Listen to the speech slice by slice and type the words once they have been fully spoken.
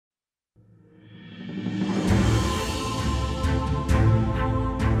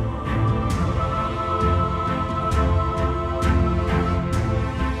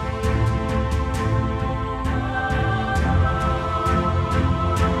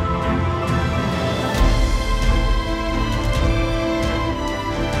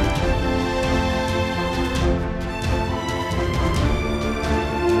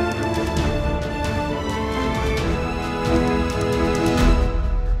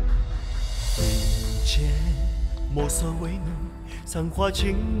墨色未浓，残花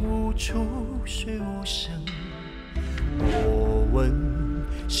尽无处，水无声。我问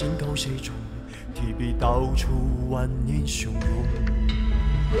心高谁重？提笔道出万年汹涌。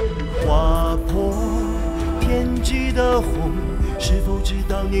划破天际的红，是否知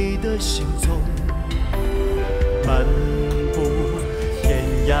道你的行踪？漫步天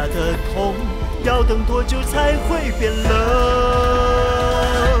涯的痛，要等多久才会变冷？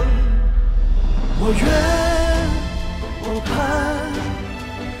我愿，我盼，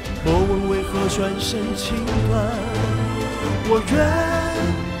莫问为何转身情断。我愿，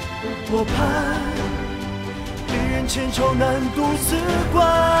我盼，一人千愁难独自关。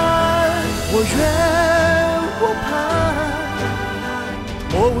我愿，我盼，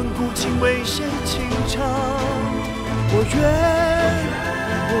莫问古今为谁轻唱。我愿，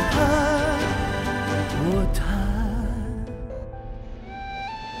我盼，我叹。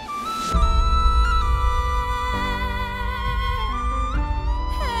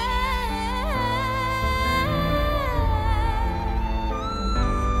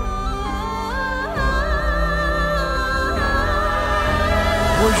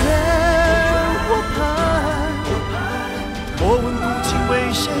我愿，我盼，莫问古今为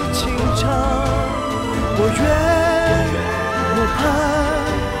谁轻唱。我愿，我盼，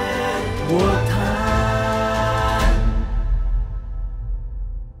我叹。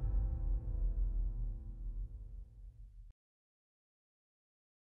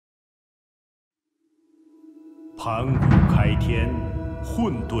盘古开天，混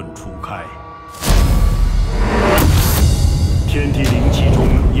沌初开。天地灵气中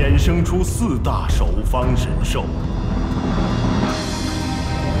衍生出4大守方神兽。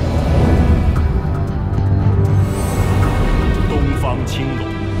东方青龙，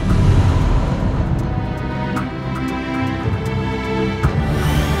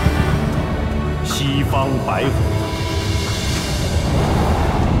西方白虎，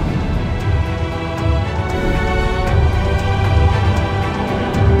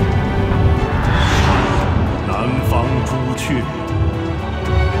南方朱雀，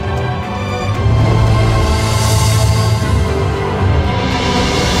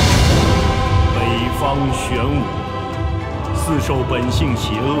北方玄武。4兽本性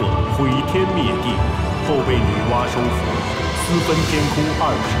邪恶，毁天灭地，后被女娲收服，私分天空28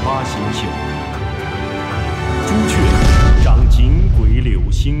星宿。朱雀掌锦鬼柳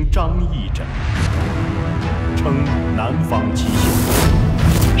星张翼枕，称南方七宿。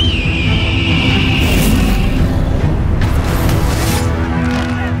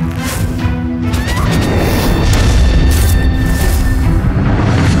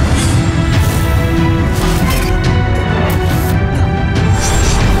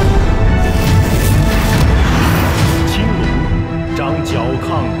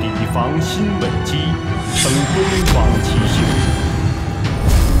新稳基称东方七宿。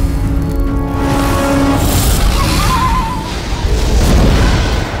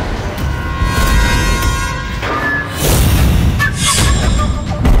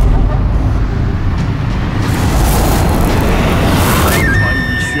凡以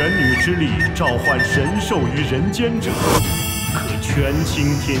玄女之力召唤神兽于人间者，可权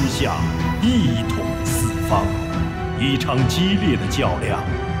倾天下，一统四方。一场激烈的较量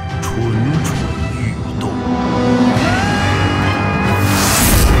蠢蠢欲动。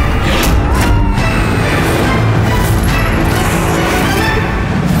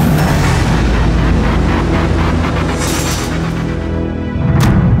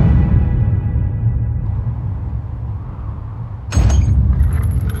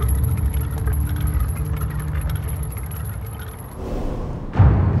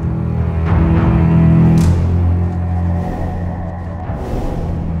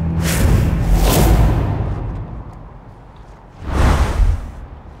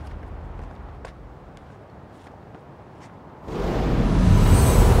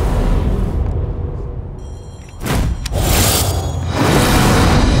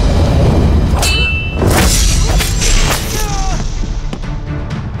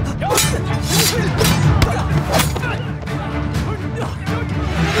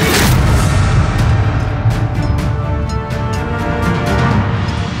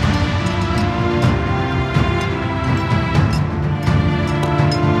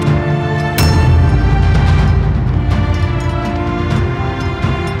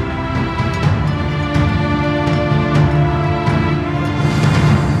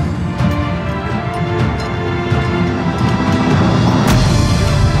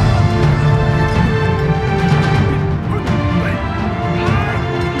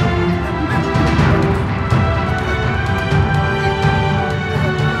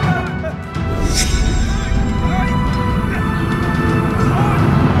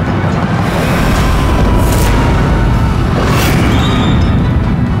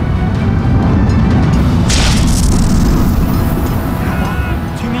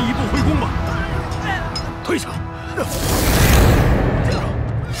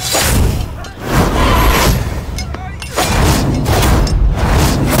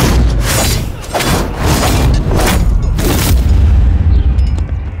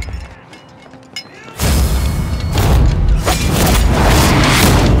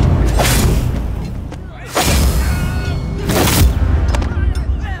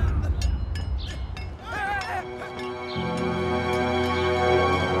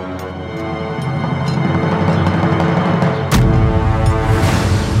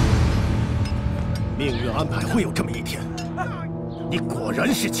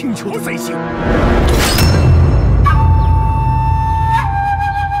是青丘的灾星。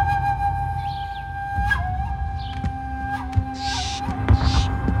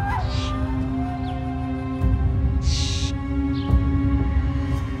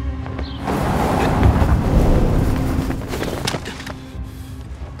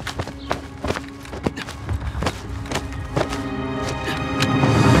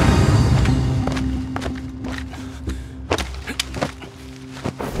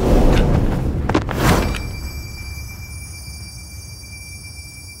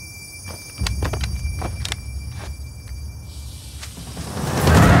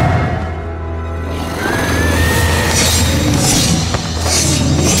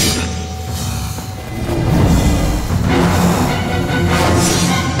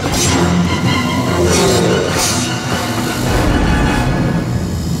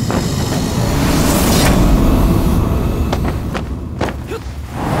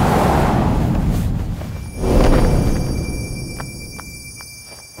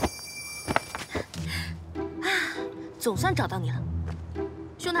总算找到你了，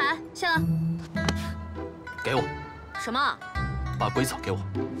兄台，下来。给我。什么？把鬼草给我。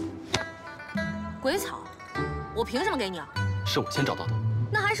鬼草？我凭什么给你啊？是我先找到的。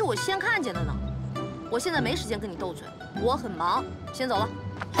那还是我先看见的呢。我现在没时间跟你斗嘴，我很忙，先走了。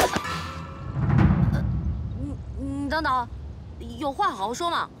你等等，有话好好说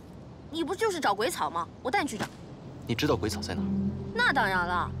嘛。你不就是找鬼草吗？我带你去找。你知道鬼草在哪儿？那当然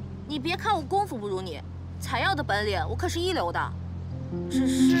了，你别看我功夫不如你。 采药的本领，我可是一流的，只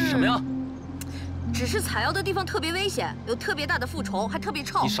是什么呀？只是采药的地方特别危险，有特别大的蝮虫，还特别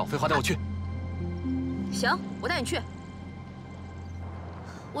臭。你少废话，带我去。行，我带你去。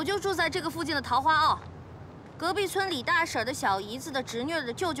我就住在这个附近的桃花坳，隔壁村李大婶的小姨子的侄女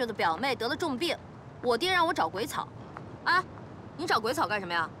的舅舅的表妹得了重病，我爹让我找鬼草。哎，你找鬼草干什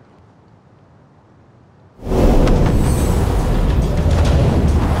么呀？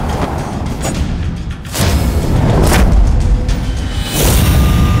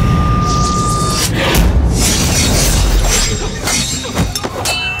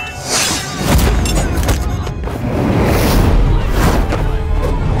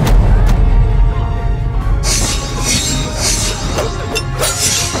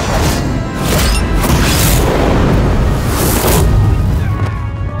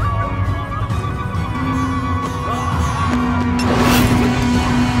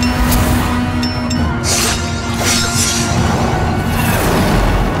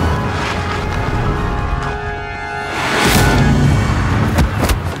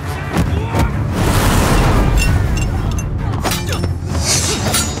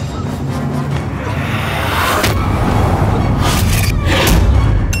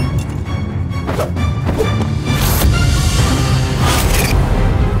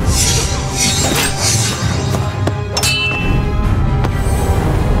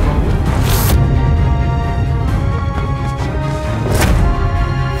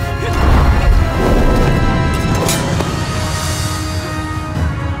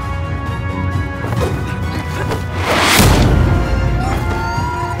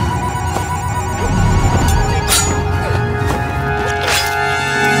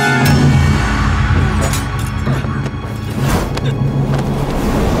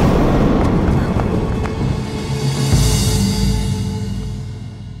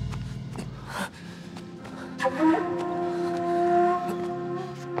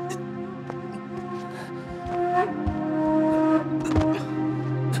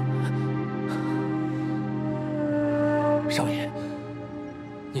 少爷，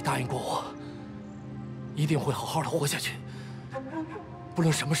你答应过我，一定会好好的活下去，不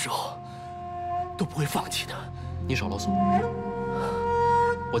论什么时候都不会放弃的。你少啰嗦。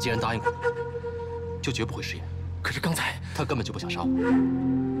我既然答应过你，就绝不会食言。可是刚才他根本就不想杀我，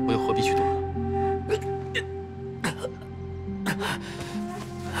我又何必去动呢？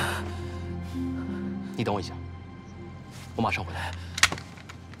你等我一下，我马上回来。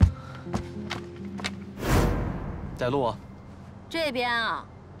 带路啊！这边啊。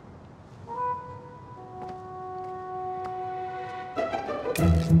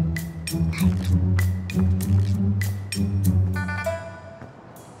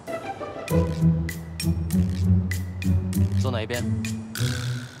坐哪一边？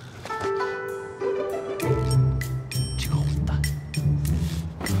这个混蛋！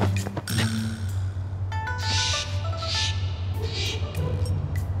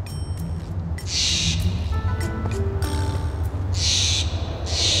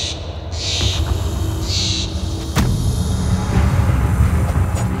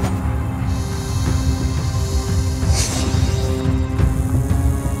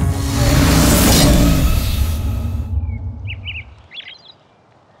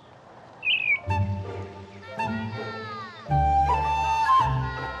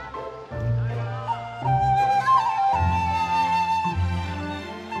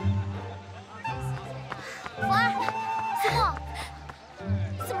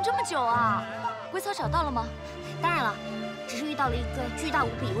找到了吗？当然了，只是遇到了一个巨大无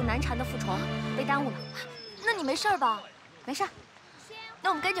比又难缠的蝮虫，被耽误了。那你没事吧？没事。那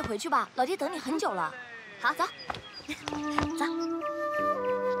我们赶紧回去吧，老爹等你很久了。好，走，走。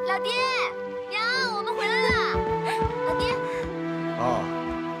老爹，娘，我们回来了。老爹。哦，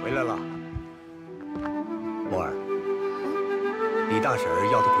回来了。沫儿，李大婶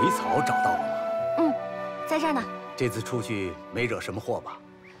要的鬼草找到了吗？嗯，在这儿呢。这次出去没惹什么祸吧？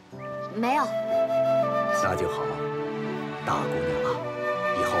没有。 那就好，大姑娘啊，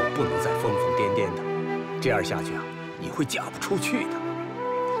以后不能再疯疯癫癫的，这样下去啊，你会嫁不出去的。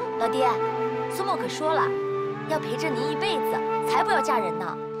老爹，苏沫可说了，要陪着您一辈子，才不要嫁人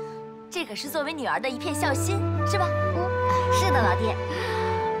呢。这可是作为女儿的一片孝心，是吧？嗯，是的，老爹。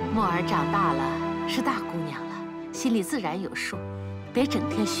沫儿长大了，是大姑娘了，心里自然有数，别整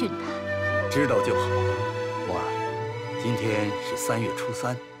天训她。知道就好，沫儿，今天是3月初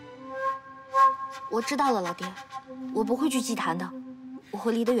3。 我知道了，老爹，我不会去祭坛的，我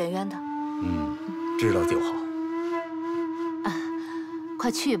会离得远远的。嗯，知道就好。啊，快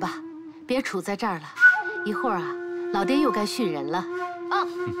去吧，别杵在这儿了，一会儿啊，老爹又该训人了。哦，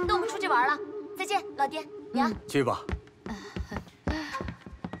那我们出去玩了，再见，老爹娘。去吧。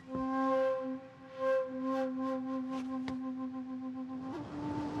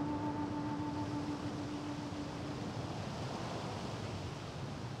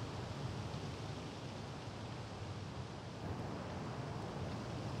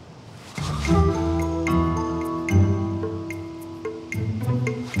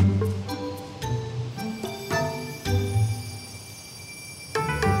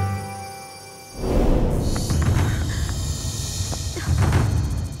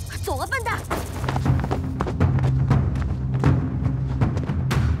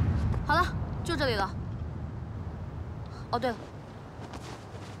哦，对了，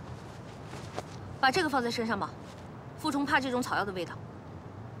把这个放在身上吧，蝮虫怕这种草药的味道。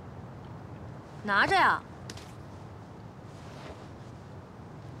拿着呀。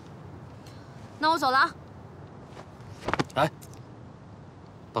那我走了啊。来，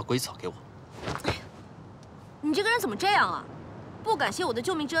把鬼草给我。你这个人怎么这样啊？不感谢我的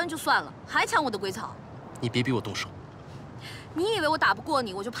救命之恩就算了，还抢我的鬼草。你别逼我动手。你以为我打不过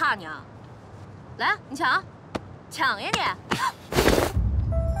你，我就怕你啊？来，你抢啊！ 抢呀你！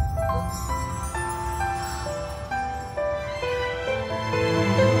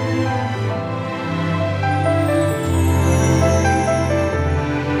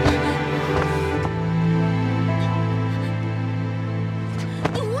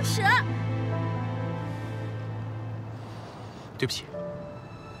你无耻！对不起，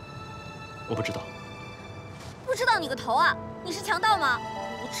我不知道。不知道你个头啊！你是强盗吗？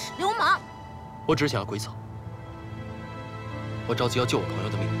无耻流氓！我只是想要鬼草。 我着急要救我朋友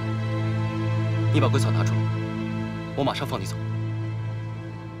的命，你把鬼草拿出来，我马上放你走。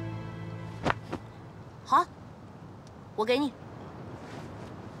好，我给你。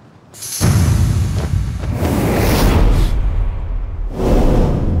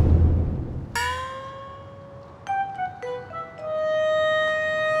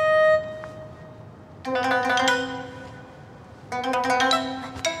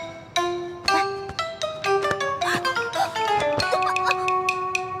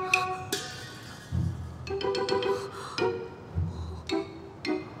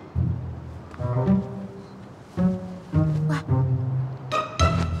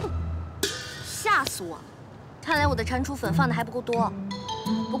蟾蜍粉放的还不够多，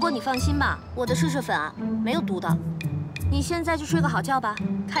不过你放心吧，我的睡睡粉啊没有毒的。你现在就睡个好觉吧，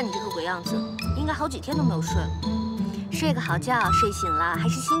看你这个鬼样子，应该好几天都没有睡了。睡个好觉，睡醒了还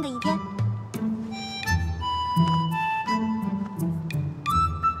是新的一天。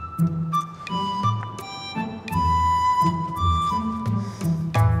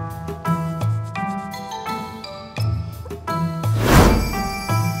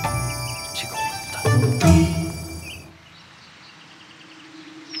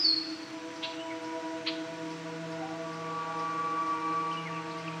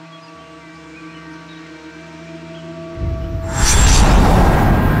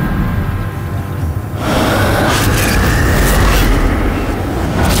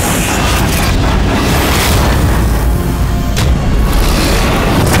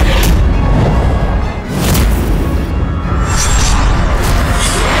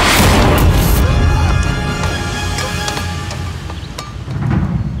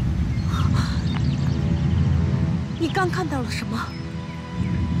刚看到了什么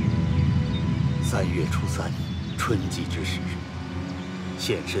？3月初3，春季之时，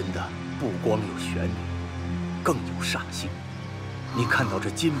现身的不光有玄女，更有煞星。你看到这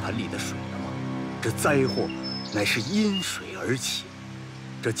金盆里的水了吗？这灾祸乃是因水而起。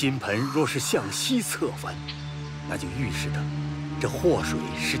这金盆若是向西侧翻，那就预示着这祸水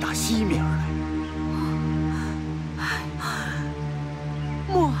是打西面而来。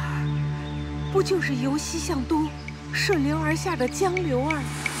墨儿，不就是由西向东顺流而下的江流儿？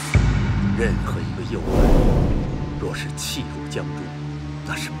任何一个幼儿，若是弃入江中，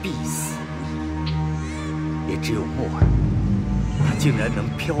那是必死无疑。也只有墨儿，他竟然能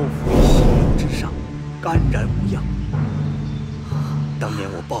漂浮于溪流之上，安然无恙。当年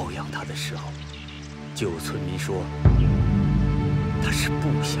我抱养他的时候，就有村民说他是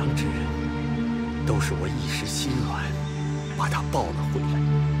不祥之人，都是我一时心软，把他抱了回来。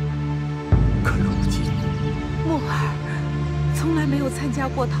可如今，墨儿从来没有参加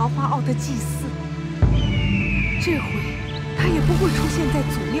过桃花坳的祭祀，这回他也不会出现在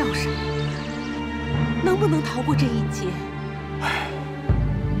祖庙上，能不能逃过这一劫？唉，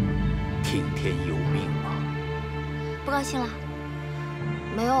听天由命吧。不高兴了？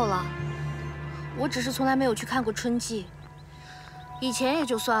没有了，我只是从来没有去看过春季。以前也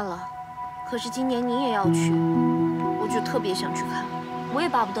就算了，可是今年你也要去，我就特别想去看。我也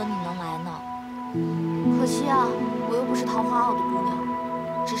巴不得你能来呢。可惜啊，我又不是桃花坳的姑娘，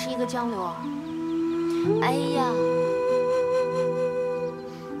只是一个江流儿。哎呀，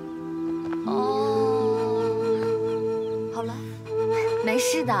哦，好了，没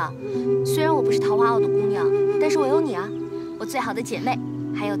事的。虽然我不是桃花坳的姑娘，但是我有你啊，我最好的姐妹。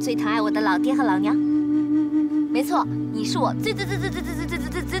还有最疼爱我的老爹和老娘，没错，你是我最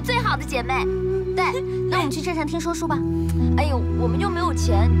好的姐妹。对，那我们去镇上听说书吧。哎呦，我们又没有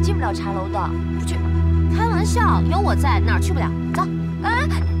钱，进不了茶楼的，不去。开玩笑，有我在，哪儿去不了？走，哎，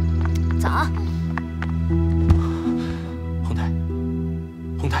走。红台，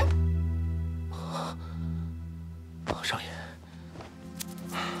红台，少爷。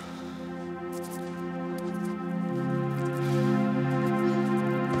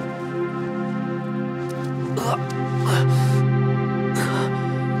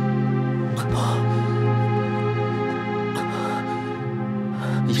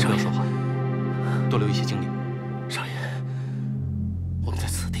你先不要说话，多留一些精力。少爷，我们在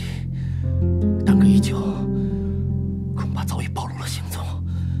此地耽搁已久，恐怕早已暴露了行踪。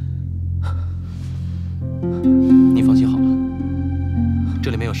你放心好了，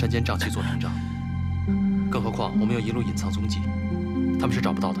这里没有山间瘴气做屏障，更何况我们又一路隐藏踪迹，他们是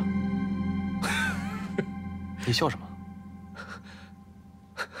找不到的。你笑什么？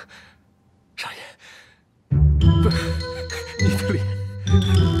少爷，不是你的脸。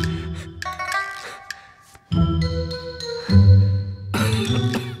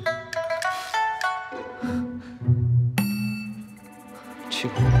去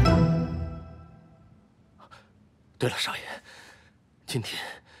吧。对了，少爷，今天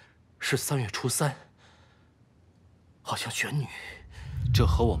是3月初3，好像玄女。这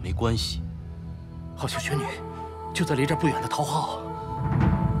和我没关系。好像玄女就在离这儿不远的桃花坳。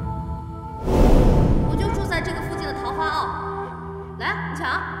我就住在这个附近的桃花坳，来，你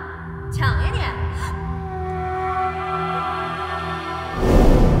抢，抢呀你！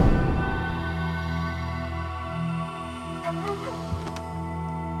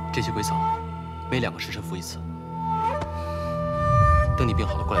这些鬼草，每2个时辰服1次。等你病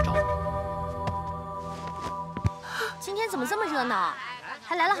好了过来找我。今天怎么这么热闹？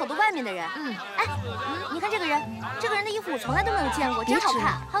还来了好多外面的人。哎，你看这个人，这个人的衣服我从来都没有见过，真好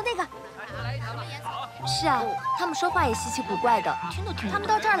看。还有那个，是啊，他们说话也稀奇古怪的，听都听不懂。他们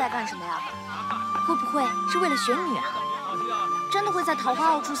到这儿来干什么呀？会不会是为了玄女啊？真的会在桃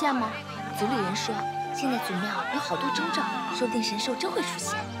花坳出现吗？族里人说，现在祖庙有好多征兆，说不定神兽真会出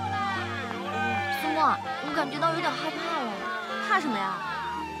现。苏沫，我感觉到有点害怕了。怕什么呀？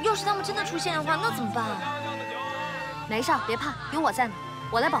要是他们真的出现的话，那怎么办啊？没事，别怕，有我在呢。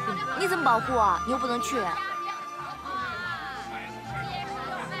我来保护你，你怎么保护啊？你又不能去。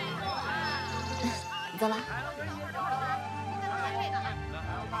走了。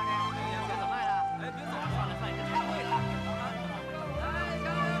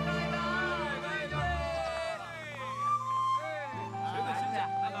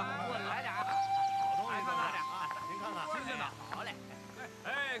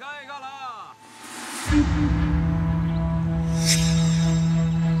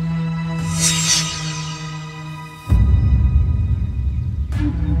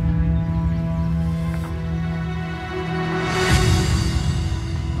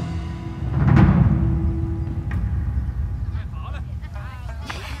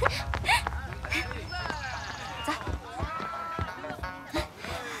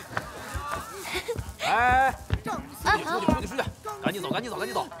赶紧走，赶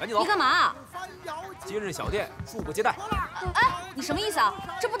紧走，赶紧走！你干嘛？今日小店恕不接待。哎，你什么意思啊？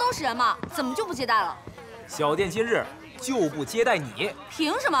这不都是人吗？怎么就不接待了？小店今日就不接待你。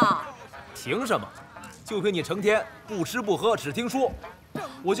凭什么？凭什么？就凭你成天不吃不喝，只听说，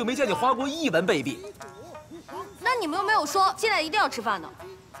我就没见你花过1文贝币。那你们又没有说进来一定要吃饭的。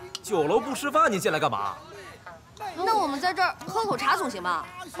酒楼不吃饭，你进来干嘛？那我们在这儿喝口茶总行吧？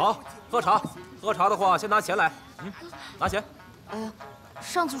好，喝茶。喝茶的话，先拿钱来。拿钱。哎呀，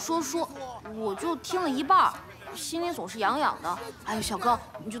上次说，我就听了一半，心里总是痒痒的。哎呦，小哥，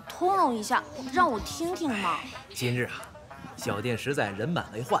你就通融一下，让我听听嘛。今日啊，小店实在人满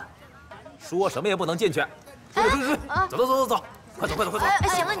为患，说什么也不能进去。走，快走！哎，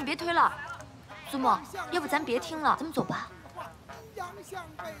行了，你别推了。苏沫，要不咱别听了，咱们走吧。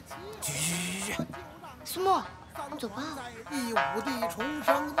去。苏沫，我们走吧。一五帝重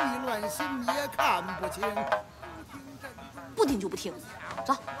生，意乱心也看不清。不听就不听，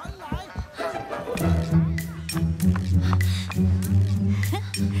走。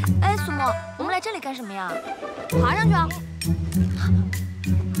哎，苏沫，我们来这里干什么呀？爬上去啊！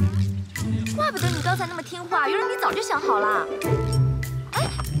怪不得你刚才那么听话，原来你早就想好了。哎，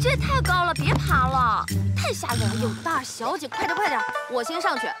这也太高了，别爬了，太吓人了。有大小姐，快点，我先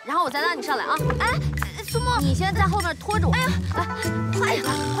上去，然后我再拉你上来啊！哎，苏沫，你先在后面拖着我。哎呀，来，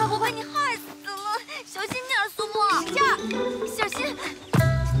快，你害死了！小心点，苏沫，小心。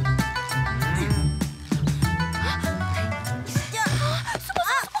苏沫，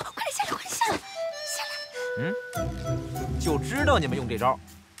快点下来！就知道你们用这招。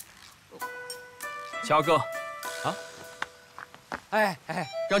乔哥，啊？哎，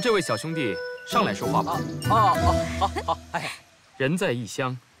让这位小兄弟上来说话吧。好，哎，人在异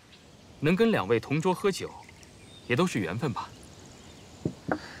乡，能跟2位同桌喝酒，也都是缘分吧。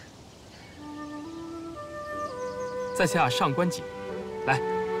在下上官锦，来，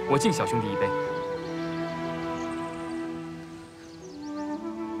我敬小兄弟一杯。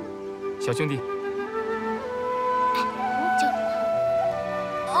小兄弟，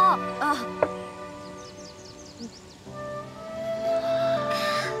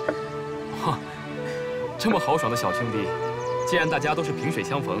这么豪爽的小兄弟，既然大家都是萍水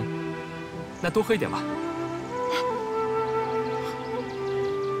相逢，那多喝一点吧。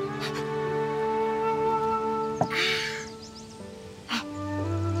哎，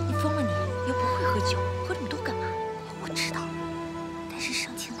你疯了你？又不会喝酒，喝这么多干嘛？我知道，但是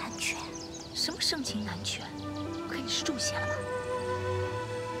盛情难却。什么盛情难却？我看你是中邪了吧？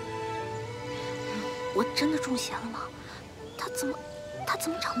我真的中邪了吗？他怎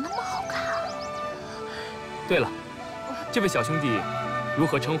么长那么好看啊？对了，这位小兄弟如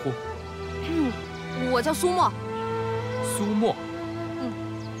何称呼？我叫苏沫。苏沫。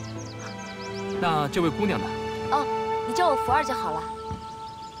那这位姑娘呢？哦，你叫我福儿就好了。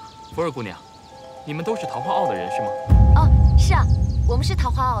福儿姑娘，你们都是桃花澳的人是吗？哦，是啊，我们是桃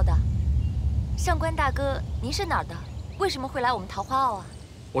花澳的。上官大哥，您是哪儿的？为什么会来我们桃花澳啊？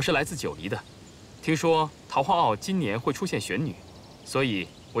我是来自九黎的，听说桃花澳今年会出现玄女，所以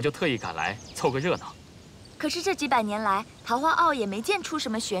我就特意赶来凑个热闹。可是这几百年来，桃花澳也没见出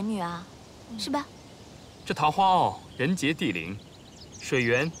什么玄女啊，是吧？这桃花澳人杰地灵，水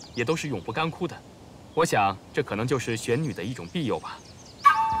源也都是永不干枯的，我想这可能就是玄女的一种庇佑吧。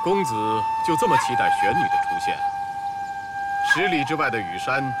公子就这么期待玄女的出现？10里之外的羽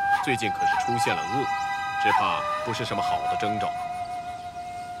山最近可是出现了恶，只怕不是什么好的征兆。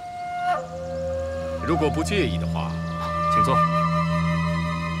如果不介意的话，请坐。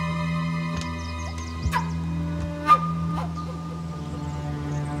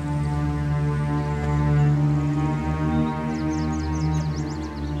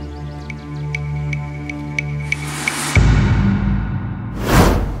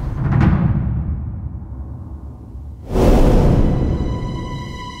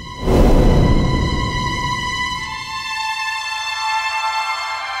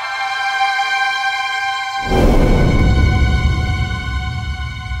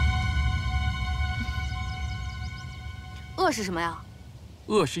恶是什么呀？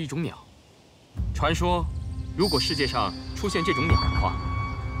恶是一种鸟，传说，如果世界上出现这种鸟的话，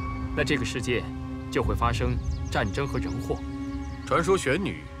那这个世界就会发生战争和人祸。传说玄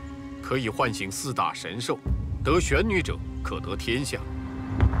女可以唤醒4大神兽，得玄女者可得天下。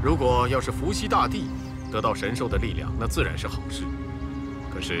如果要是伏羲大帝得到神兽的力量，那自然是好事。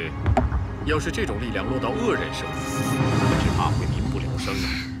可是，要是这种力量落到恶人手里，只怕会民不聊生啊。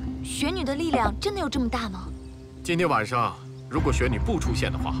玄女的力量真的有这么大吗？今天晚上，如果玄女不出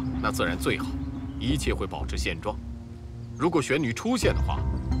现的话，那自然最好，一切会保持现状。如果玄女出现的话，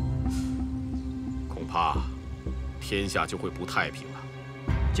恐怕天下就会不太平了。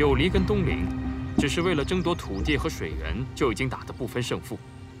九黎跟东陵，只是为了争夺土地和水源，就已经打得不分胜负。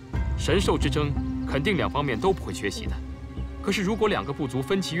神兽之争，肯定两方面都不会缺席的。可是如果两个部族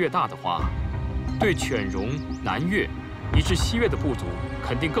分歧越大的话，对犬戎、南越以至西越的部族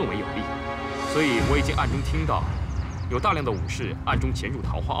肯定更为有利。所以我已经暗中听到，有大量的武士暗中潜入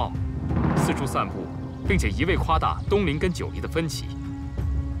桃花坳，四处散布，并且一味夸大东陵跟九黎的分歧。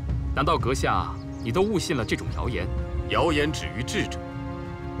难道阁下你都误信了这种谣言？谣言止于智者，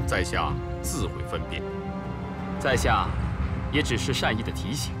在下自会分辨。在下也只是善意的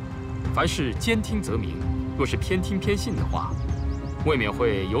提醒，凡事兼听则明，若是偏听偏信的话，未免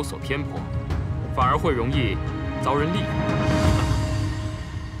会有所偏颇，反而会容易遭人利用。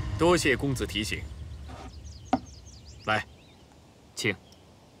多谢公子提醒。来，请。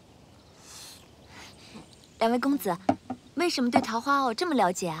两位公子，为什么对桃花坳这么了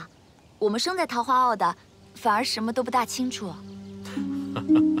解啊？我们生在桃花坳的，反而什么都不大清楚。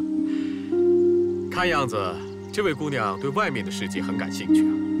看样子，这位姑娘对外面的世界很感兴趣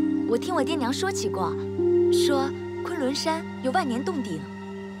啊。我听我爹娘说起过，说昆仑山有万年洞顶，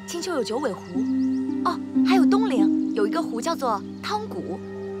青丘有九尾湖，哦，还有东陵有一个湖叫做汤谷，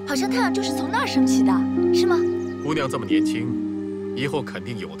好像太阳就是从那儿升起的，是吗？姑娘这么年轻，以后肯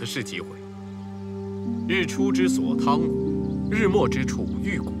定有的是机会。日出之所汤谷，日没之处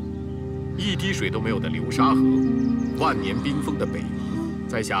玉谷，一滴水都没有的流沙河，万年冰封的北冥，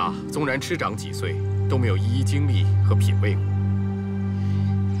在下纵然吃长几岁，都没有一一经历和品味过。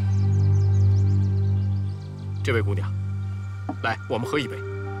这位姑娘，来，我们喝一杯。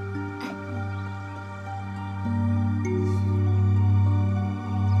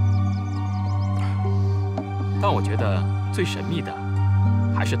但我觉得最神秘的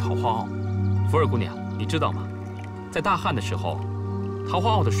还是桃花坳。福儿姑娘，你知道吗？在大旱的时候，桃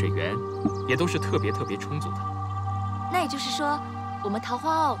花坳的水源也都是特别充足的。那也就是说，我们桃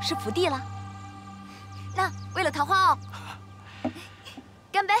花坳是福地了。那为了桃花坳，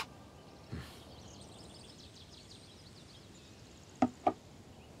干杯！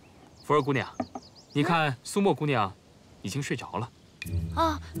福儿姑娘，你看苏沫姑娘已经睡着了。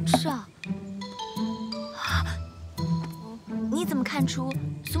啊，是啊。你怎么看出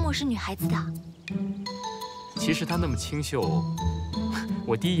苏沫是女孩子的？其实她那么清秀，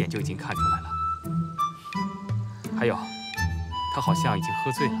我第一眼就已经看出来了。还有，她好像已经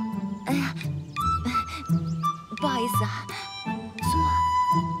喝醉了。哎呀，不好意思啊，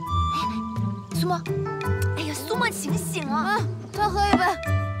苏沫，哎呀，苏沫，醒醒啊！再喝一杯。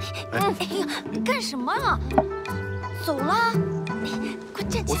哎呀，干什么啊？走了，快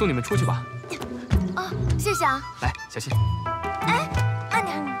站起来！我送你们出去吧。啊，谢谢啊。来，小心。哎，慢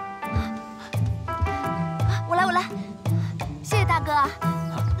点。我来，谢谢大哥。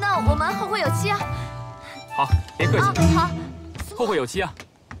那我们后会有期啊。好，别客气。好，后会有期啊。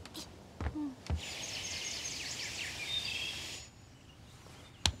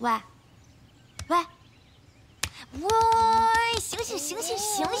喂，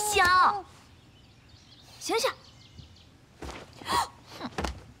醒醒！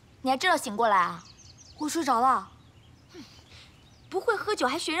你还知道醒过来啊？我睡着了。不会喝酒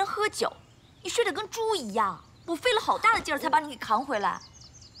还学人喝酒，你睡得跟猪一样。我费了好大的劲儿才把你给扛回来。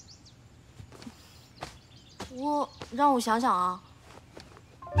让我想想啊。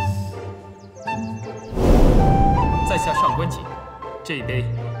在下上官锦，这一杯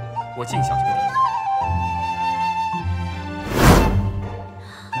我敬小兄弟。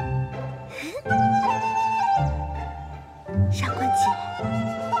上官锦，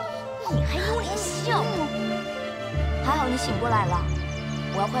你还有脸笑？还好你醒过来了。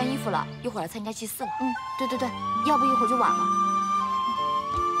我要换衣服了，一会儿要参加祭祀了。对，要不一会儿就晚了。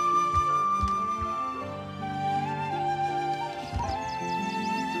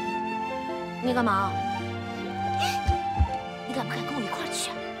你干嘛？你敢不敢跟我一块儿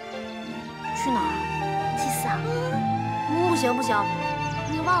去？去哪儿？祭祀啊！不行，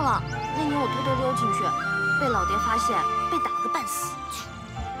你忘了那年我偷偷溜进去，被老爹发现，被打了个半死。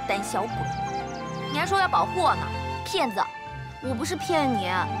胆小鬼！你还说要保护我呢，骗子！我不是骗你，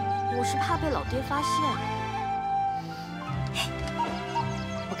我是怕被老爹发现。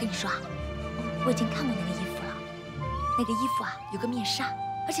我跟你说啊，我已经看过那个衣服了。那个衣服啊，有个面纱，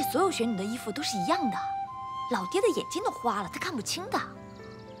而且所有玄女的衣服都是一样的。老爹的眼睛都花了，他看不清的。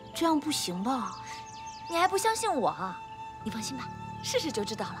这样不行吧？你还不相信我啊？你放心吧，试试就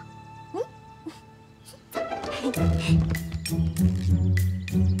知道了。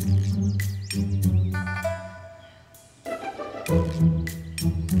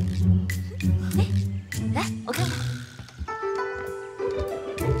来，我看看。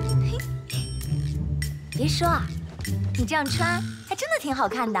别说啊，你这样穿还真的挺好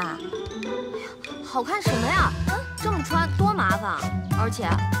看的。哎呀，好看什么呀？这么穿多麻烦，而且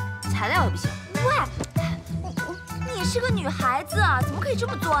材料也不行。喂，你是个女孩子，怎么可以这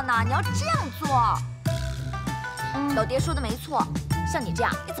么做呢？你要这样做。老爹说的没错，像你这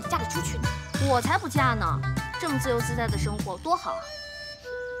样，你怎么嫁得出去呢？我才不嫁呢！这么自由自在的生活多好啊！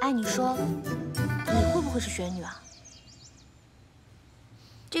哎，你说，你会不会是玄女啊？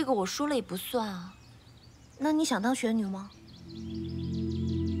这个我说了也不算啊。那你想当玄女吗？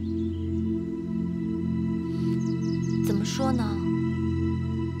怎么说呢？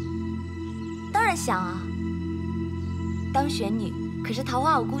当然想啊！当玄女可是桃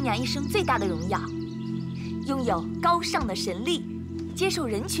花坞姑娘一生最大的荣耀，拥有高尚的神力，接受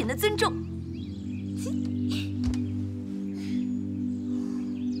人群的尊重。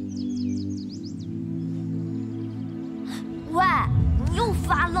喂，你又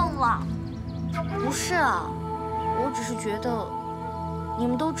发愣了？不是啊，我只是觉得，你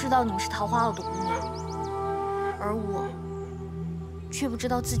们都知道你们是桃花坞的姑娘，而我却不知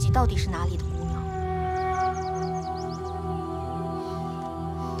道自己到底是哪里的姑娘。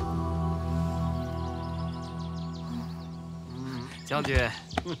将军，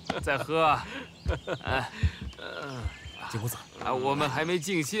再喝。哎，景公子，我们还没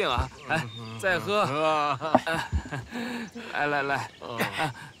尽兴啊！哎，再喝。来，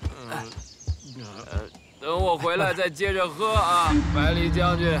等我回来再接着喝啊，百里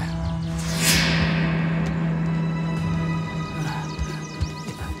将军。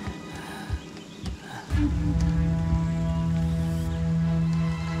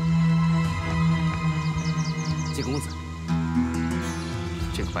景公子，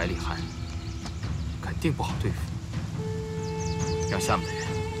这个百里寒肯定不好对付，让下面的人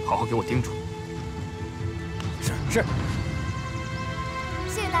好好给我叮嘱。是。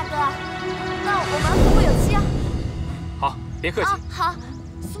谢谢大哥，那我们后会有期啊。好，别客气。好，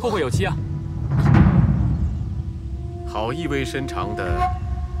后会有期啊。好意味深长的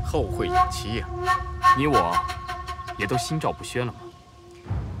后会有期呀。你我也都心照不宣了吗？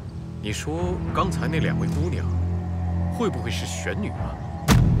你说刚才那2位姑娘，会不会是玄女啊？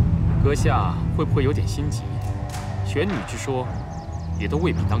阁下会不会有点心急？玄女之说，也都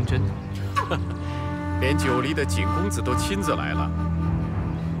未必当真呢。连九黎的景公子都亲自来了，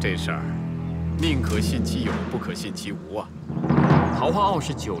这事儿宁可信其有，不可信其无啊！桃花坞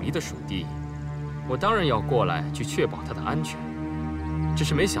是九黎的属地，我当然要过来去确保它的安全。只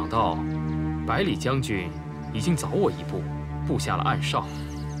是没想到，百里将军已经早我一步布下了暗哨，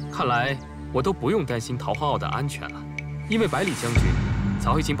看来我都不用担心桃花坞的安全了，因为百里将军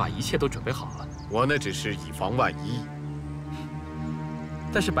早已经把一切都准备好了。我那只是以防万一。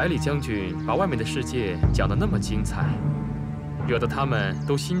但是百里将军把外面的世界讲得那么精彩，惹得他们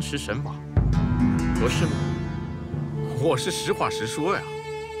都心驰神往，合适吗？我是实话实说呀。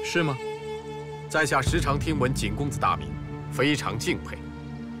是吗？在下时常听闻景公子大名，非常敬佩。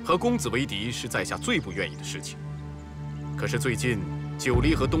和公子为敌是在下最不愿意的事情。可是最近九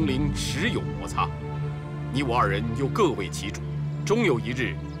黎和东陵时有摩擦，你我2人又各为其主，终有一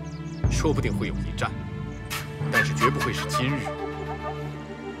日，说不定会有一战，但是绝不会是今日。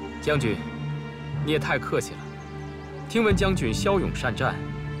将军，你也太客气了。听闻将军骁勇善战，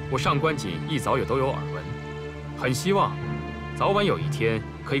我上官锦一早也都有耳闻，很希望早晚有一天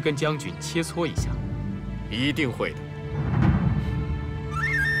可以跟将军切磋一下。一定会的。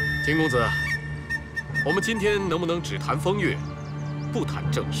景公子，我们今天能不能只谈风月，不谈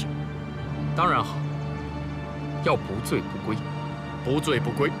正事？当然好，要不醉不归。不醉不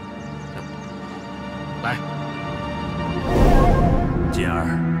归。来，锦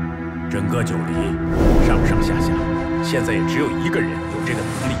儿。整个九黎，上上下下，现在也只有一个人有这个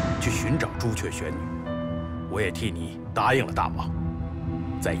能力去寻找朱雀玄女。我也替你答应了大王，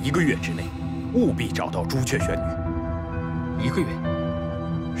在1个月之内，务必找到朱雀玄女。1个月？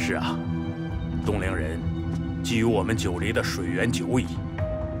是啊，东陵人觊觎我们九黎的水源久矣，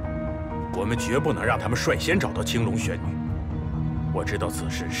我们绝不能让他们率先找到青龙玄女。我知道此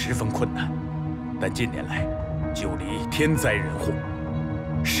事十分困难，但近年来九黎天灾人祸。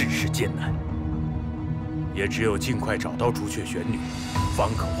世事艰难，也只有尽快找到朱雀玄女，方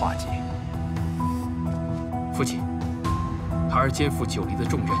可化解。父亲，孩儿肩负九黎的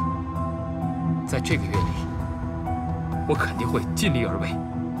重任，在这个月里，我肯定会尽力而为。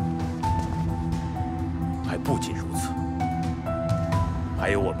还不仅如此，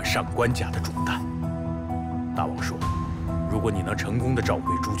还有我们上官家的重担。大王说，如果你能成功地找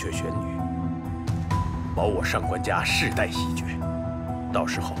回朱雀玄女，保我上官家世代洗绝。到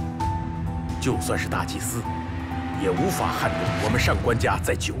时候，就算是大祭司，也无法撼动我们上官家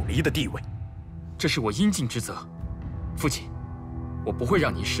在九黎的地位。这是我应尽之责。父亲，我不会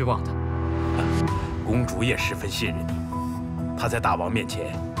让你失望的。公主也十分信任你，她在大王面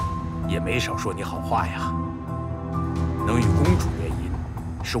前也没少说你好话呀。能与公主联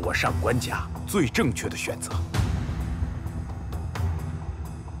姻，是我上官家最正确的选择。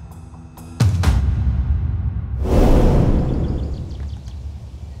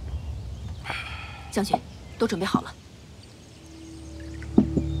将军，都准备好了。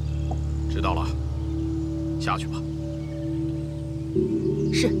知道了，下去吧。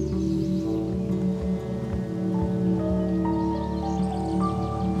是。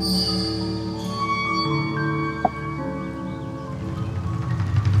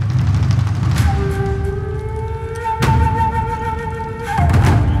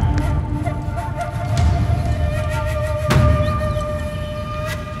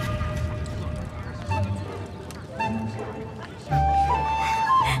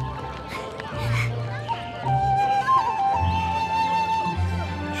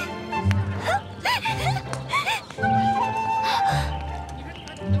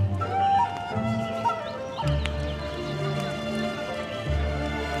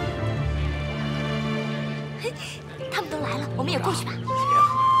他们都来了，我们也过去吧。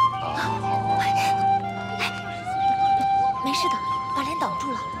没事的，把脸挡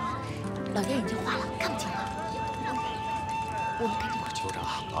住了。老爹眼睛花了，看不清了。我们赶紧回去。组长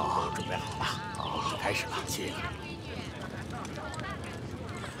啊，准备好了啊，开始吧，谢谢你。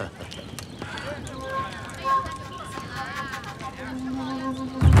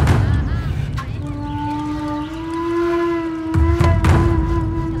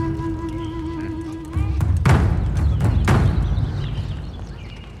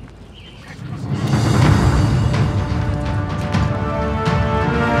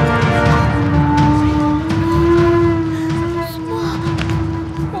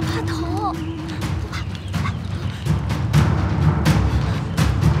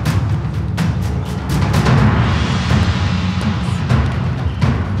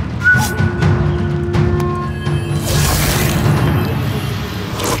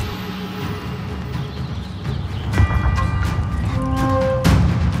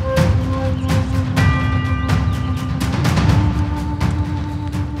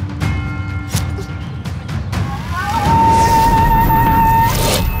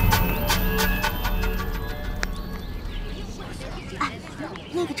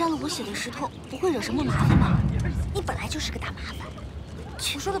写的石头不会惹什么麻烦吧？你本来就是个大麻烦，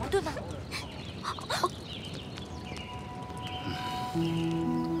我说的不对吗？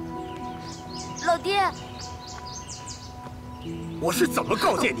老爹，我是怎么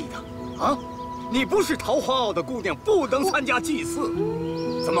告诫你的？啊，你不是桃花坳的姑娘，不能参加祭祀。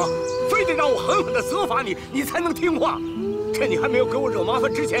怎么，非得让我狠狠地责罚你，你才能听话？趁你还没有给我惹麻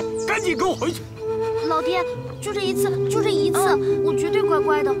烦之前，赶紧给我回去！老爹，就这一次，就这一次，我绝对乖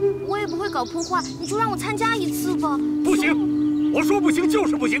乖的，我也不会搞破坏，你就让我参加一次吧。不行，我说不行就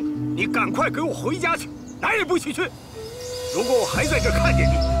是不行，你赶快给我回家去，哪也不许去。如果我还在这看见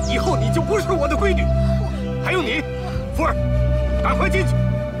你，以后你就不是我的闺女。还有你，福儿，赶快进去，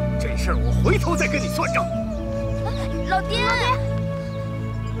这事儿我回头再跟你算账。老爹。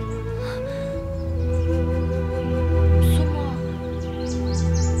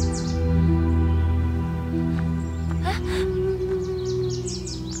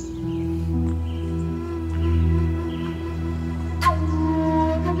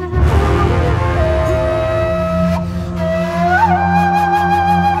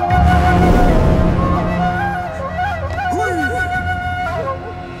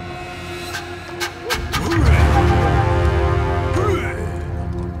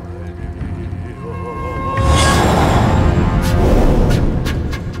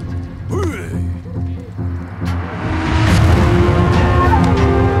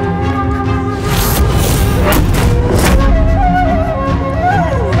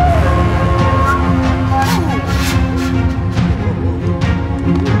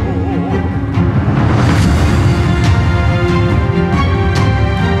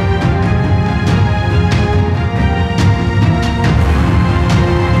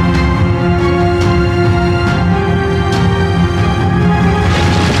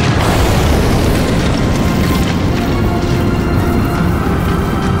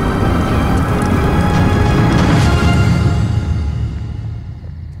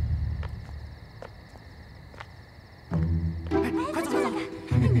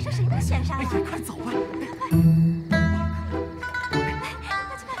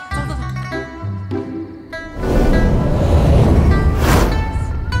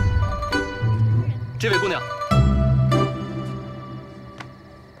这位姑娘，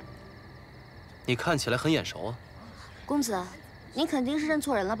你看起来很眼熟啊。公子，您肯定是认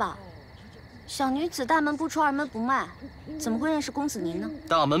错人了吧？小女子大门不出二门不迈，怎么会认识公子您呢？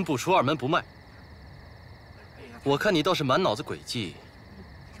大门不出二门不迈，我看你倒是满脑子诡计，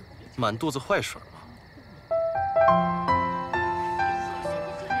满肚子坏水嘛。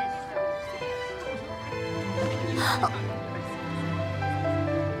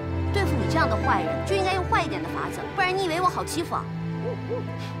对付你这样的坏人，就应该用坏一点的法子，不然你以为我好欺负啊？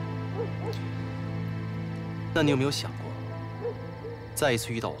那你有没有想过，再一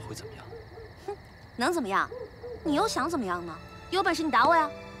次遇到我会怎么样？哼，能怎么样？你又想怎么样呢？有本事你打我呀！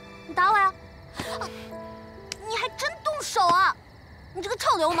你打我呀！啊，你还真动手啊！你这个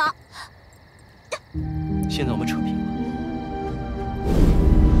臭流氓！现在我们扯皮。